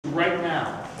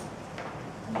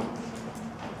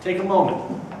take a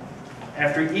moment,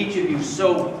 after each of you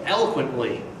so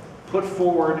eloquently put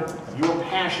forward your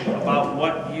passion about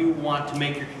what you want to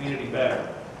make your community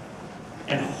better,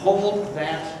 and hold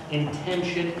that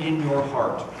intention in your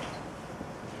heart.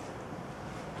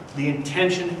 The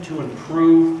intention to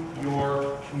improve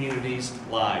your community's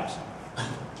lives.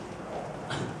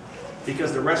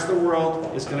 Because the rest of the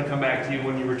world is going to come back to you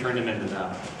when you return them into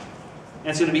them. And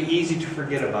it's going to be easy to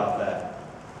forget about that.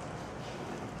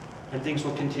 And things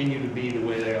will continue to be the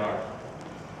way they are.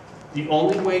 The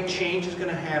only way change is going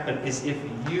to happen is if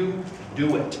you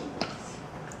do it.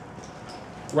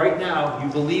 Right now, you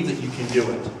believe that you can do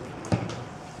it.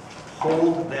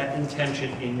 Hold that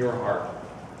intention in your heart.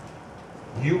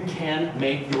 You can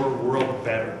make your world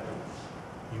better.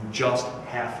 You just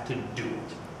have to do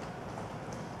it.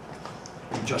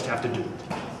 You just have to do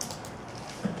it.